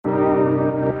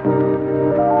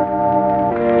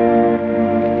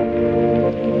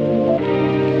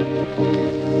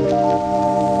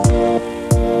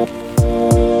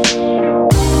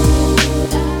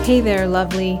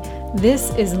lovely.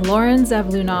 This is Lauren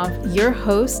Zavlunov, your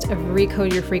host of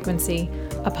Recode Your Frequency,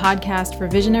 a podcast for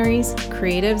visionaries,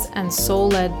 creatives, and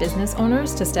soul-led business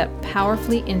owners to step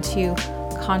powerfully into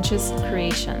conscious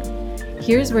creation.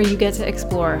 Here's where you get to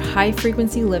explore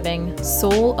high-frequency living,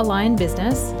 soul-aligned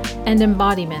business, and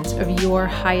embodiment of your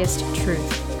highest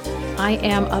truth. I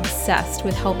am obsessed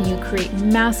with helping you create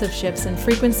massive shifts in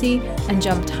frequency and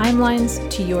jump timelines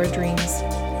to your dreams.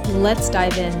 Let's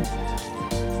dive in.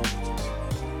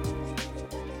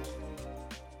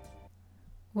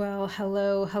 Well,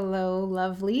 hello,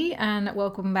 lovely, and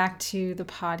welcome back to the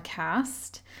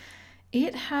podcast.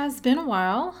 It has been a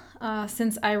while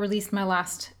since I released my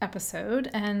last episode,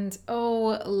 and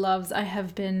oh, loves, I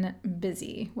have been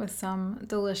busy with some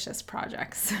delicious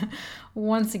projects.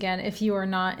 Once again, if you are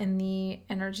not in the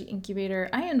Energy Incubator,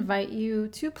 I invite you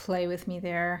to play with me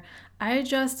there. I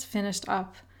just finished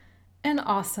up an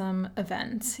awesome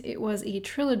event. It was a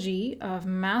trilogy of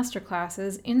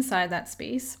masterclasses inside that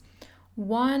space.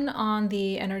 One on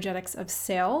the energetics of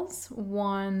sales,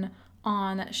 one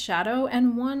on shadow,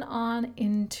 and one on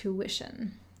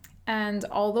intuition. And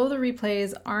although the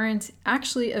replays aren't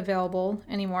actually available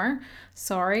anymore,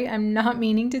 sorry, I'm not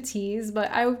meaning to tease, but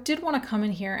I did want to come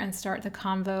in here and start the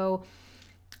convo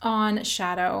on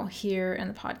shadow here in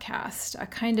the podcast. A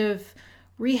kind of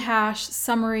rehash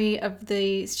summary of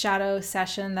the shadow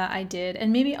session that I did,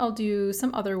 and maybe I'll do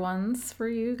some other ones for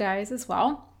you guys as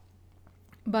well.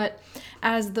 But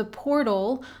as the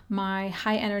portal, my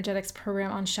high energetics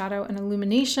program on shadow and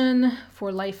illumination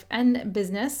for life and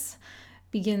business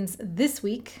begins this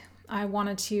week, I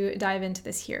wanted to dive into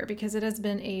this here because it has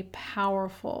been a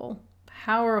powerful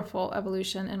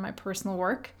evolution in my personal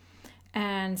work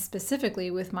and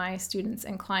specifically with my students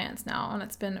and clients now. And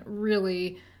it's been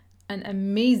really an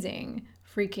amazing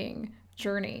freaking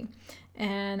journey.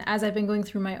 And as I've been going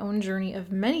through my own journey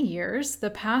of many years, the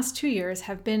past 2 years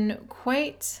have been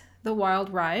quite the wild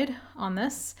ride on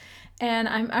this. And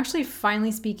I'm actually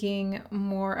finally speaking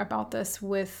more about this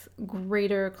with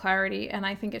greater clarity. And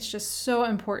I think it's just so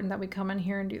important that we come in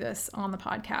here and do this on the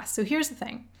podcast. So here's the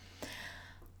thing.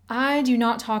 I do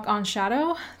not talk on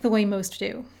shadow the way most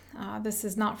do. This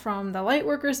is not from the light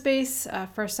worker space.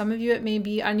 For some of you, it may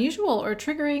be unusual or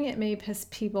triggering. It may piss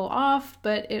people off,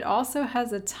 but it also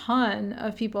has a ton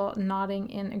of people nodding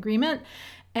in agreement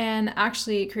and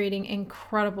actually creating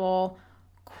incredible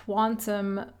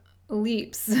quantum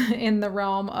leaps in the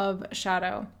realm of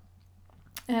shadow.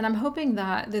 And I'm hoping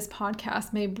that this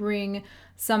podcast may bring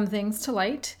some things to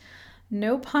light,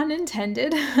 no pun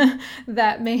intended,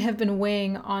 that may have been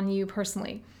weighing on you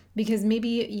personally. Because maybe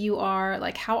you are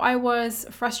like how I was,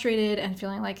 frustrated and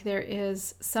feeling like there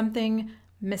is something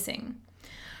missing.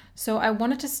 So I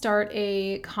wanted to start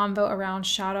a convo around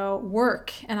shadow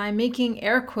work, and I'm making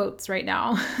air quotes right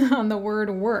now on the word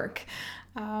work,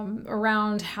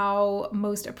 around how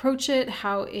most approach it,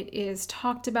 how it is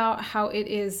talked about, how it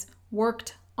is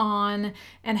worked on,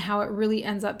 and how it really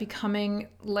ends up becoming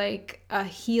like a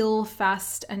heal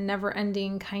fest and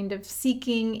never-ending kind of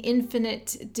seeking,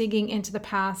 infinite digging into the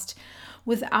past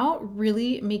without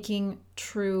really making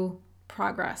true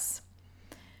progress.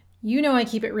 You know I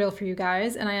keep it real for you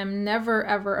guys, and I am never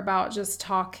ever about just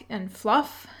talk and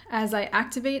fluff. As I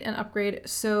activate and upgrade,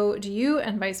 so do you,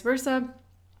 and vice versa.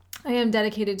 I am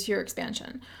dedicated to your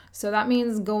expansion. So that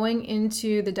means going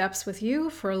into the depths with you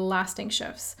for lasting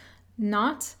shifts,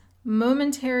 not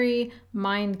momentary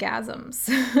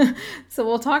mindgasms. So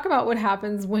we'll talk about what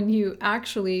happens when you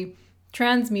actually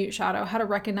transmute shadow, how to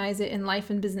recognize it in life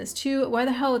and business too, why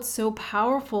the hell it's so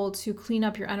powerful to clean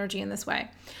up your energy in this way.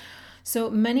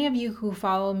 So many of you who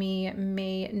follow me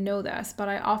may know this, but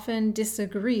I often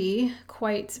disagree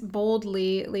quite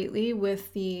boldly lately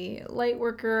with the light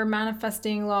worker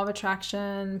manifesting law of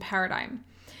attraction paradigm.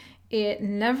 It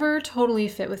never totally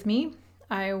fit with me.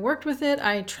 I worked with it,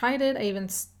 I tried it, I even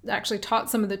actually taught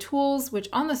some of the tools, which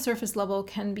on the surface level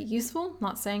can be useful,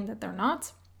 not saying that they're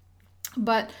not,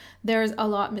 but there's a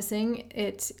lot missing.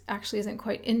 It actually isn't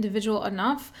quite individual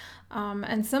enough,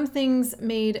 and some things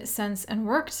made sense and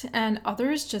worked, and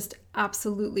others just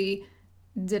absolutely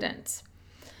didn't.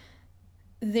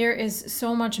 There is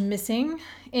so much missing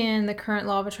in the current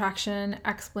law of attraction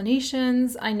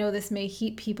explanations. I know this may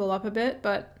heat people up a bit,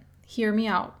 but hear me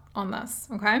out on this,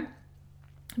 okay?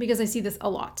 Because I see this a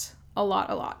lot.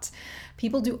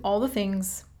 People do all the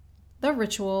things, the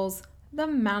rituals, the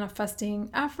manifesting,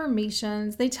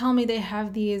 affirmations. They tell me they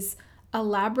have these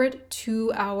elaborate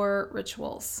 2-hour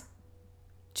rituals.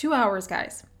 2 hours,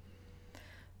 guys.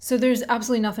 So there's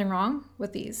absolutely nothing wrong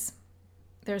with these.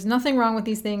 There's nothing wrong with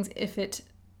these things if it,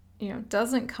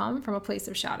 doesn't come from a place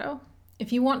of shadow.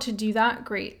 If you want to do that,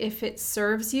 great. If it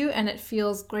serves you and it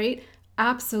feels great,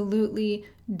 absolutely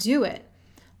do it.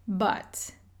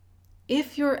 But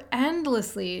if you're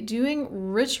endlessly doing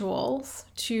rituals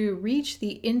to reach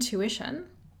the intuition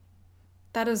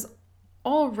that is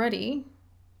already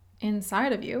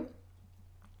inside of you,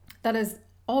 that is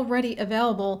already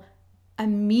available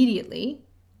immediately,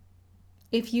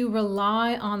 if you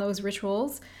rely on those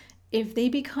rituals, if they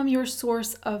become your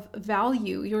source of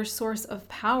value, your source of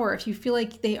power, if you feel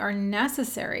like they are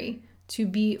necessary to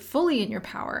be fully in your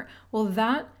power, well,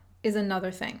 that is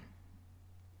another thing.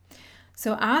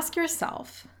 So ask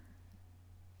yourself,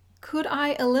 could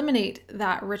I eliminate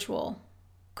that ritual?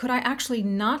 Could I actually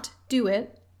not do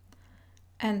it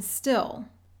and still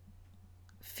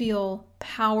feel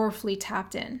powerfully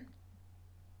tapped in?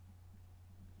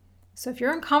 So if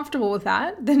you're uncomfortable with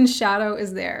that, then shadow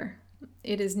is there.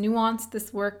 It is nuanced,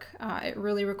 this work. It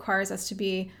really requires us to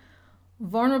be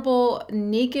vulnerable,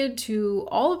 naked to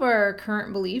all of our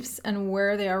current beliefs and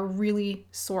where they are really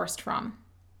sourced from.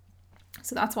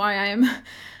 So that's why I'm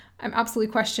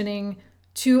absolutely questioning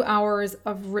 2 hours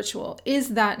of ritual.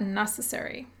 Is that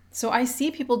necessary? So I see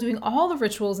people doing all the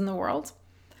rituals in the world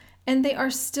and they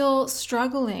are still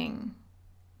struggling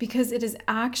because it is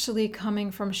actually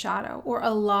coming from shadow, or a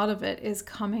lot of it is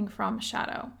coming from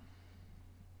shadow.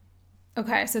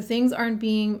 Okay, so things aren't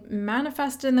being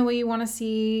manifested in the way you want to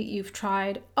see. You've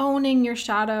tried owning your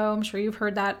shadow. I'm sure you've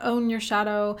heard that. Own your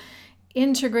shadow,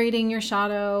 integrating your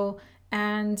shadow,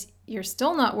 and you're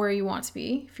still not where you want to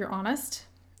be, if you're honest.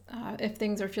 If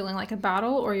things are feeling like a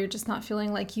battle, or you're just not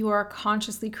feeling like you are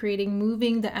consciously creating,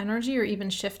 moving the energy, or even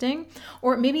shifting,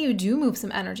 or maybe you do move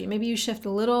some energy. Maybe you shift a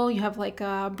little, you have like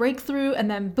a breakthrough, and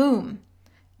then boom,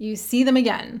 you see them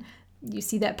again. You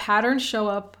see that pattern show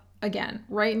up again,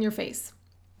 right in your face,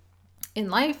 in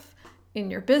life, in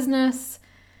your business.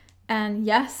 And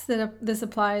yes, this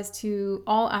applies to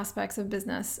all aspects of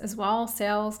business as well: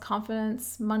 sales,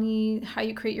 confidence, money, how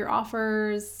you create your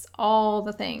offers, all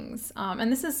the things. And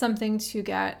this is something to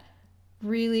get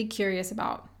really curious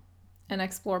about and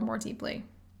explore more deeply.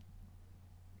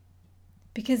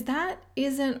 Because that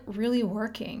isn't really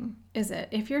working, is it?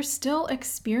 If you're still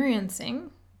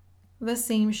experiencing the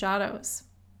same shadows,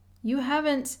 you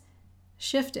haven't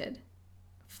shifted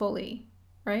fully,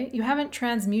 right? You haven't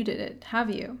transmuted it, have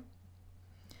you?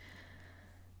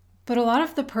 But a lot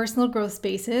of the personal growth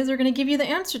spaces are going to give you the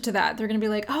answer to that. They're going to be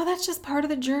like, oh, that's just part of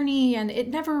the journey and it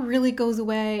never really goes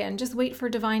away, and just wait for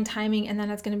divine timing and then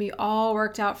it's going to be all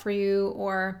worked out for you.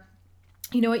 Or,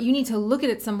 you know what, you need to look at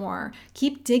it some more.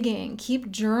 Keep digging,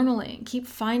 keep journaling, keep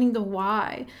finding the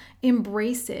why,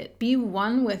 embrace it, be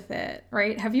one with it,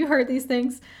 right? Have you heard these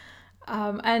things?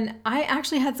 And I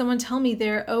actually had someone tell me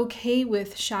they're okay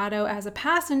with shadow as a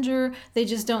passenger, they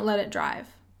just don't let it drive.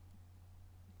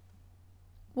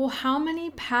 Well, how many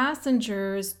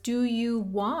passengers do you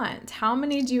want? How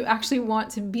many do you actually want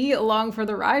to be along for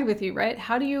the ride with you, right?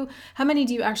 How many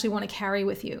do you actually want to carry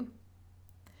with you?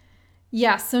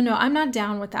 Yes, so no, I'm not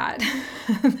down with that.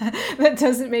 That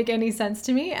doesn't make any sense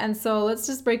to me. And so let's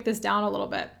just break this down a little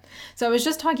bit. So I was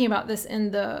just talking about this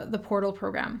in the portal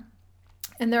program.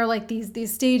 And there are like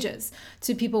these stages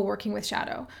to people working with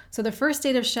shadow. So the first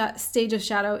stage of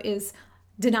shadow is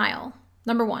denial.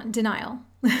 Number 1, denial.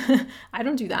 I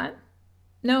don't do that.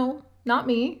 No, not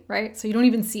me, right? So you don't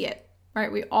even see it,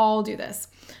 right? We all do this.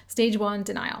 Stage 1,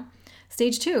 denial.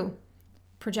 Stage 2,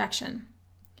 projection.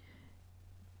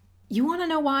 You want to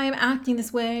know why I'm acting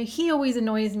this way? He always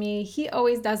annoys me. He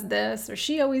always does this, or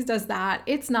she always does that.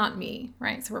 It's not me,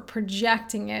 right? So we're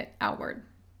projecting it outward.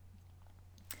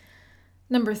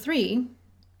 Number 3,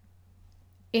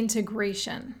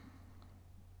 integration.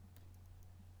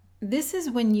 This is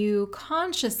when you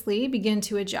consciously begin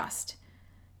to adjust.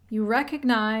 You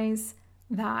recognize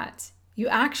that you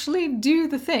actually do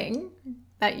the thing,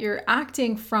 that you're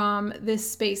acting from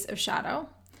this space of shadow,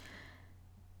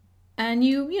 and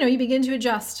you begin to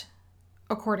adjust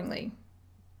accordingly.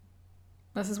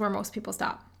 This is where most people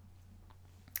stop.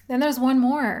 Then there's one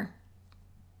more,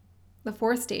 the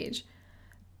 4th stage,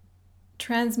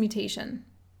 transmutation,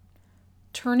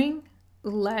 turning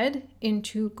lead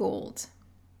into gold.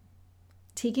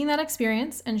 Taking that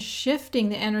experience and shifting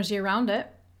the energy around it.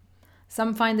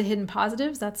 Some find the hidden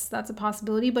positives, that's a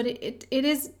possibility, but it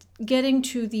is getting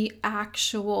to the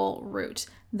actual root,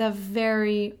 the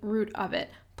very root of it,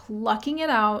 plucking it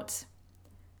out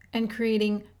and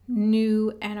creating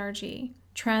new energy,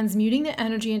 transmuting the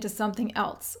energy into something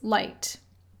else, light.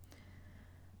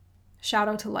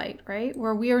 Shadow to light, right?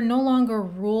 Where we are no longer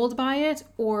ruled by it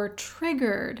or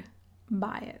triggered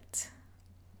by it.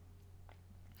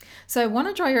 So I want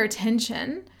to draw your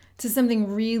attention to something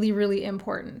really, really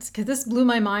important, because this blew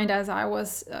my mind as I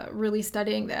was really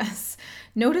studying this.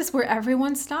 Notice where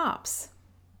everyone stops.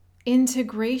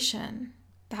 Integration.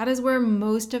 That is where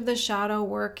most of the shadow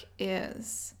work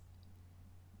is.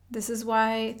 This is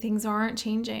why things aren't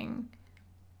changing.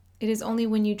 It is only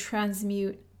when you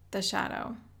transmute the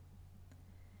shadow.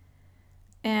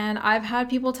 And I've had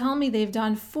people tell me they've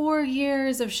done 4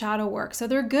 years of shadow work, so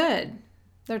they're good.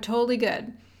 They're totally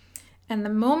good. And the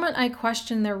moment I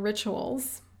question their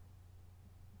rituals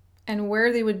and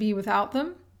where they would be without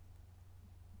them,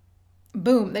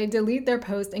 boom, they delete their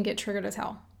post and get triggered as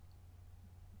hell.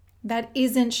 That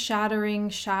isn't shattering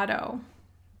shadow.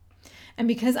 And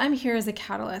because I'm here as a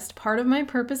catalyst, part of my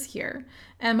purpose here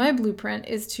and my blueprint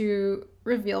is to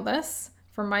reveal this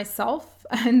for myself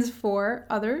and for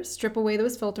others, strip away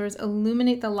those filters,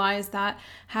 illuminate the lies that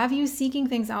have you seeking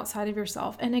things outside of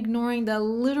yourself and ignoring the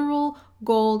literal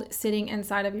gold sitting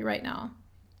inside of you right now.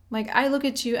 Like, I look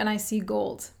at you and I see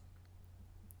gold.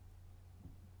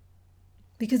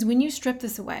 Because when you strip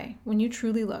this away, when you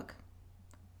truly look,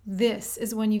 this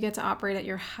is when you get to operate at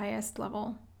your highest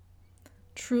level.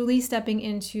 Truly stepping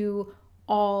into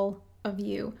all of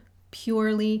you,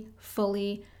 purely,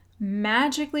 fully,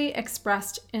 magically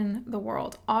expressed in the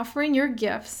world, offering your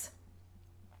gifts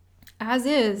as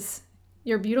is,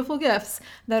 your beautiful gifts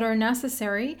that are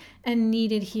necessary and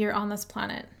needed here on this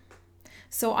planet.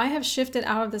 So I have shifted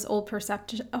out of this old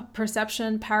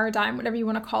perception paradigm, whatever you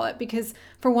want to call it, because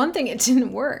for one thing, it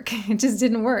didn't work. It just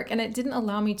didn't work. And it didn't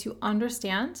allow me to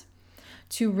understand,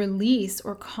 to release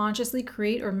or consciously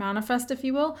create or manifest, if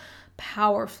you will,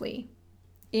 powerfully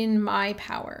in my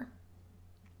power.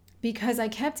 Because I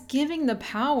kept giving the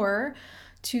power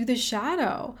to the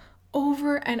shadow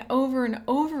over and over and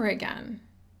over again,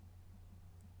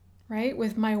 right?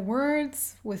 With my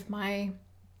words, with my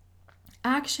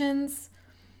actions,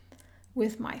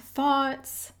 with my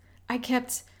thoughts.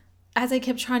 As I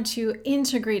kept trying to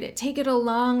integrate it, take it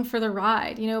along for the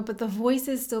ride, but the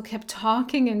voices still kept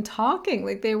talking and talking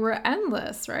like they were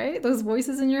endless, right? Those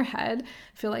voices in your head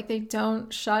feel like they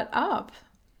don't shut up.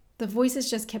 The voices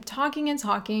just kept talking and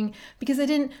talking because I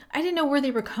didn't know where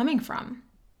they were coming from.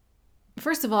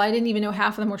 First of all, I didn't even know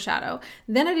half of them were shadow.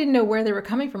 Then I didn't know where they were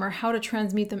coming from or how to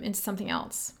transmute them into something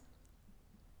else.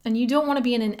 And you don't want to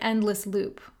be in an endless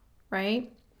loop,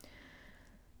 right?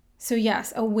 So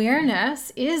yes,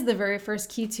 awareness is the very first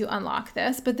key to unlock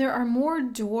this, but there are more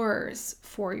doors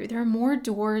for you. There are more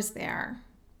doors there.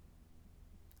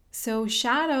 So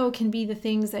shadow can be the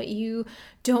things that you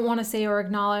don't want to say or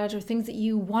acknowledge, or things that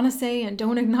you want to say and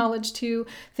don't acknowledge to,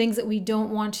 things that we don't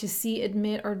want to see,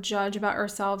 admit, or judge about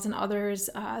ourselves and others.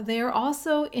 They are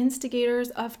also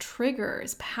instigators of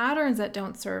triggers, patterns that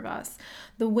don't serve us,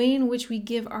 the way in which we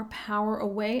give our power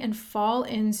away and fall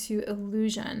into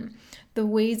illusion, the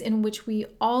ways in which we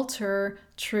alter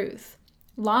truth,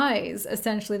 lies,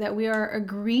 essentially, that we are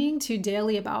agreeing to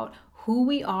daily about who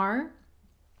we are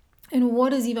and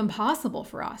what is even possible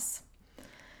for us.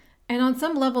 And on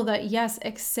some level that, yes,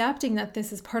 accepting that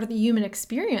this is part of the human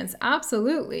experience,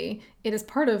 absolutely. It is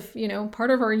part of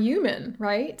our human,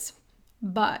 right?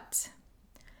 But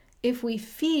if we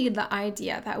feed the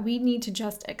idea that we need to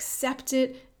just accept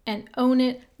it and own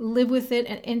it, live with it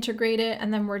and integrate it,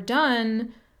 and then we're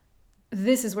done,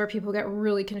 this is where people get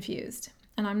really confused.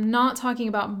 And I'm not talking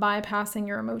about bypassing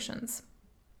your emotions.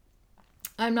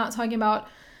 I'm not talking about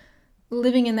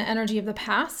living in the energy of the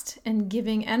past and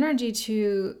giving energy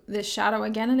to this shadow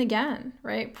again and again,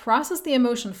 right? Process the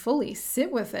emotion fully,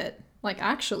 sit with it, like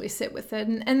actually sit with it,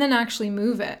 and then actually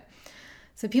move it.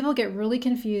 So people get really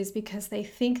confused because they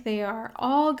think they are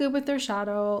all good with their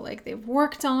shadow, like they've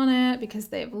worked on it because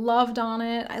they've loved on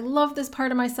it. I love this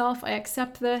part of myself. I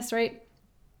accept this, right?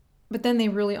 But then they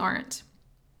really aren't.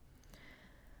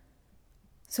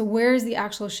 So where is the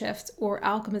actual shift or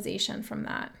alchemization from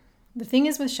that? The thing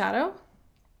is with shadow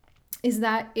is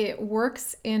that it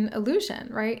works in illusion,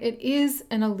 right? It is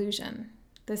an illusion.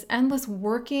 This endless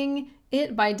working,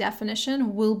 it by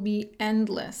definition will be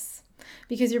endless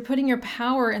because you're putting your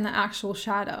power in the actual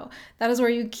shadow. That is where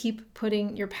you keep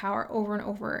putting your power over and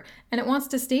over, and it wants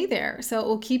to stay there. So it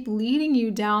will keep leading you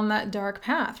down that dark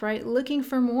path, right? Looking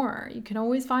for more. You can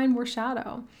always find more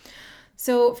shadow.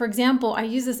 So for example, I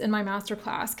use this in my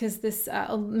masterclass because this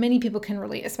many people can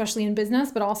relate, especially in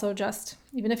business, but also just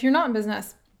even if you're not in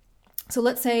business. So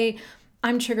let's say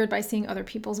I'm triggered by seeing other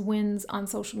people's wins on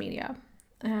social media.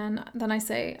 And then I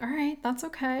say, all right, that's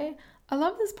okay. I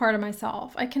love this part of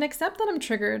myself. I can accept that I'm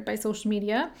triggered by social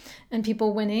media and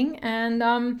people winning. And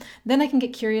then I can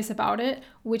get curious about it,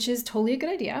 which is totally a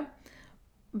good idea.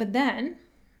 But then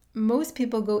most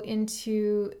people go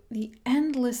into the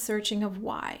endless searching of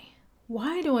why.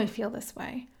 Why do I feel this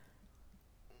way?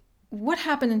 What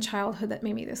happened in childhood that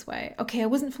made me this way? Okay, I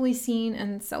wasn't fully seen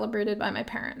and celebrated by my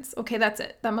parents. Okay, that's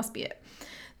it. That must be it.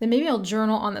 Then maybe I'll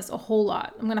journal on this a whole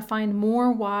lot. I'm going to find more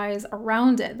whys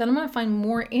around it. Then I'm going to find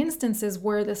more instances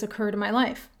where this occurred in my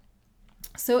life.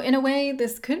 So in a way,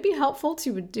 this could be helpful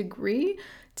to a degree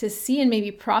to see and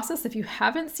maybe process if you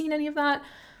haven't seen any of that.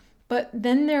 But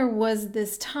then there was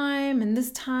this time and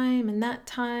this time and that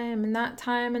time and that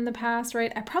time in the past,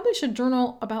 right? I probably should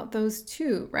journal about those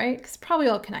too, right? Because probably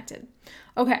all connected.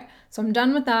 Okay, so I'm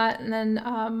done with that. And then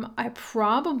I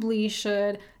probably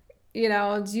should,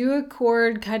 do a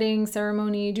cord cutting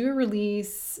ceremony, do a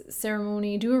release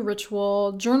ceremony, do a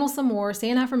ritual, journal some more, say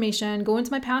an affirmation, go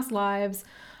into my past lives.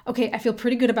 Okay, I feel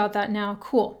pretty good about that now.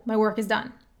 Cool, my work is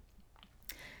done.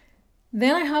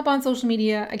 Then I hop on social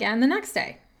media again the next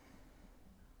day.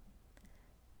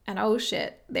 And oh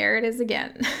shit, there it is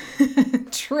again.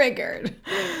 Triggered.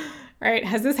 Right?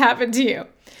 Has this happened to you?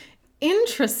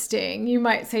 Interesting, you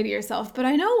might say to yourself, but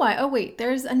I know why. Oh wait,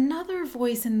 there's another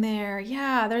voice in there.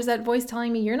 Yeah, there's that voice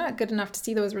telling me you're not good enough to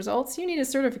see those results. You need a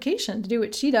certification to do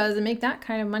what she does and make that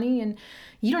kind of money, and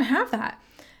you don't have that.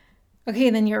 Okay,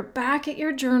 then you're back at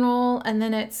your journal, and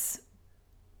then it's,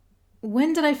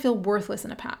 when did I feel worthless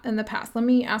in the past? Let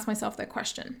me ask myself that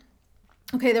question.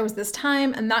 Okay, there was this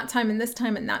time and that time and this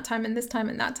time and that time and this time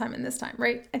and that time and this time,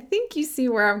 right? I think you see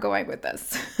where I'm going with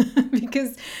this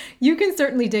because you can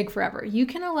certainly dig forever. You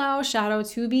can allow shadow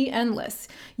to be endless.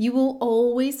 You will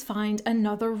always find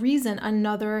another reason,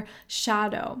 another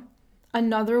shadow,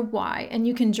 another why, and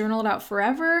you can journal it out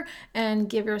forever and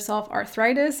give yourself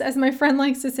arthritis, as my friend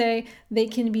likes to say. They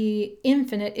can be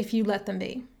infinite if you let them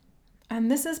be. And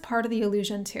this is part of the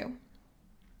illusion too.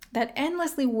 That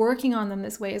endlessly working on them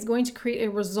this way is going to create a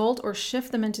result or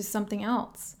shift them into something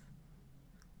else.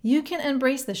 You can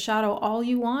embrace the shadow all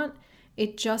you want.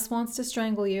 It just wants to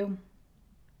strangle you.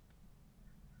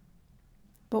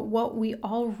 But what we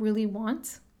all really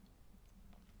want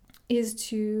is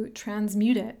to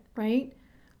transmute it, right?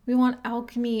 We want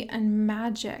alchemy and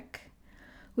magic.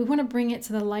 We want to bring it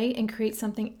to the light and create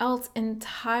something else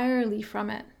entirely from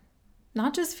it.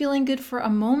 Not just feeling good for a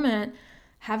moment,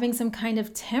 having some kind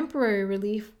of temporary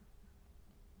relief.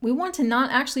 We want to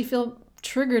not actually feel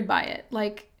triggered by it,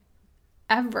 like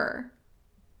ever.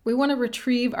 We want to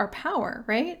retrieve our power,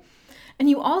 right? And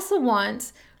you also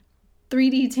want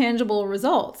 3D tangible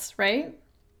results, right?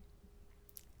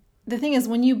 The thing is,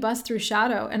 when you bust through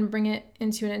shadow and bring it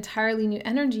into an entirely new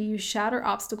energy, you shatter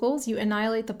obstacles, you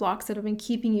annihilate the blocks that have been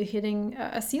keeping you hitting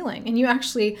a ceiling, and you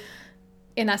actually,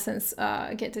 in essence,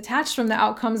 get detached from the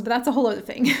outcomes, but that's a whole other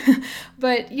thing.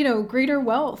 But, greater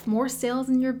wealth, more sales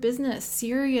in your business,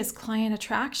 serious client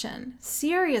attraction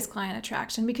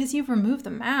because you've removed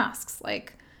the masks.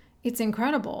 Like, it's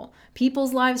incredible.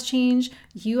 People's lives change.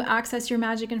 You access your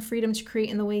magic and freedom to create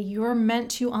in the way you're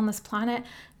meant to on this planet,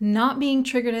 not being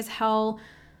triggered as hell,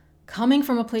 coming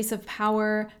from a place of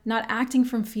power, not acting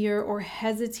from fear or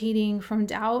hesitating from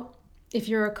doubt. If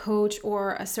you're a coach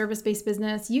or a service-based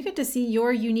business, you get to see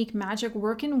your unique magic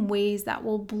work in ways that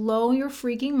will blow your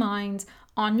freaking mind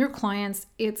on your clients.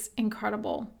 It's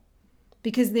incredible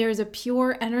because there's a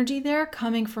pure energy there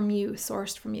coming from you,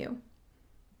 sourced from you.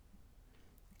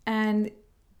 And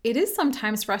it is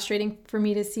sometimes frustrating for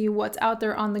me to see what's out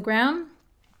there on the gram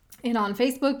and on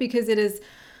Facebook because it is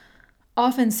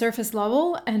often surface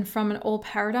level and from an old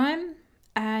paradigm.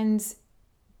 And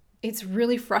it's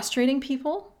really frustrating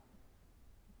people.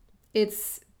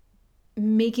 It's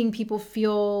making people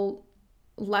feel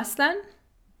less than.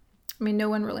 I mean, no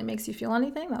one really makes you feel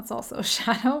anything. That's also a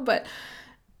shadow. But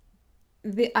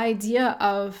the idea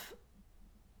of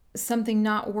something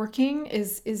not working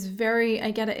is very,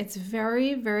 I get it. It's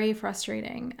very, very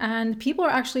frustrating. And people are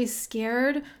actually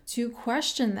scared to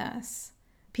question this.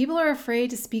 People are afraid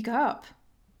to speak up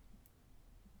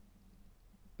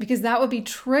because that would be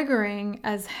triggering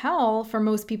as hell for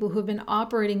most people who've been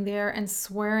operating there and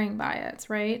swearing by it,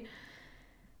 right?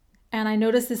 And I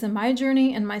noticed this in my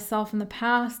journey and myself in the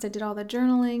past. I did all the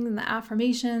journaling and the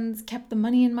affirmations, kept the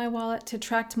money in my wallet to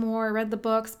attract more, read the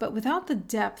books, but without the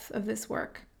depth of this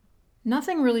work,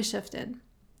 nothing really shifted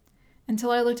until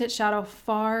I looked at shadow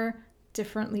far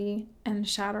differently and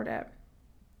shattered it.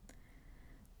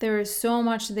 There is so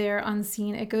much there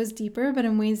unseen. It goes deeper, but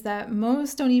in ways that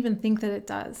most don't even think that it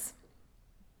does.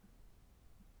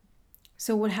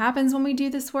 So what happens when we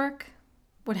do this work?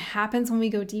 What happens when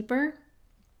we go deeper?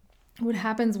 What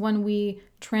happens when we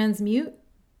transmute?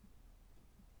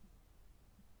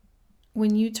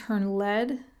 When you turn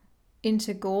lead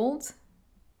into gold?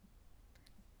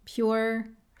 Pure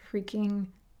freaking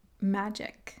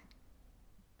magic.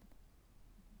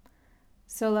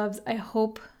 So loves, I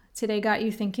hope today got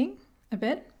you thinking a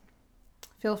bit.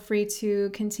 Feel free to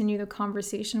continue the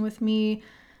conversation with me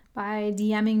by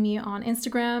DMing me on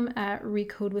Instagram at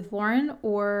Recode with Lauren,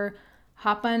 or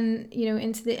hop on,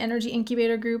 into the Energy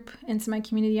Incubator group, into my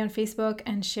community on Facebook,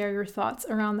 and share your thoughts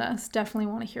around this. Definitely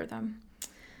want to hear them.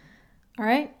 All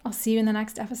right, I'll see you in the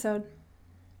next episode.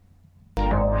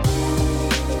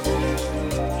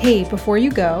 Hey, before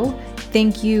you go,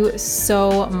 thank you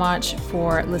so much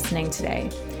for listening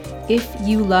today. If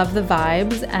you love the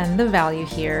vibes and the value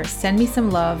here, send me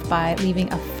some love by leaving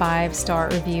a 5-star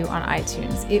review on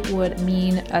iTunes. It would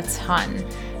mean a ton.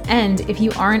 And if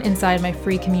you aren't inside my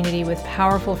free community with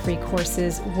powerful free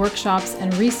courses, workshops,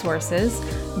 and resources,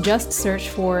 just search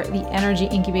for the Energy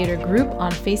Incubator group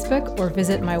on Facebook or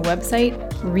visit my website,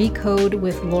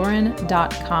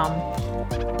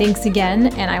 recodewithlauren.com. Thanks again,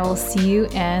 and I will see you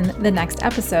in the next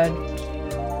episode.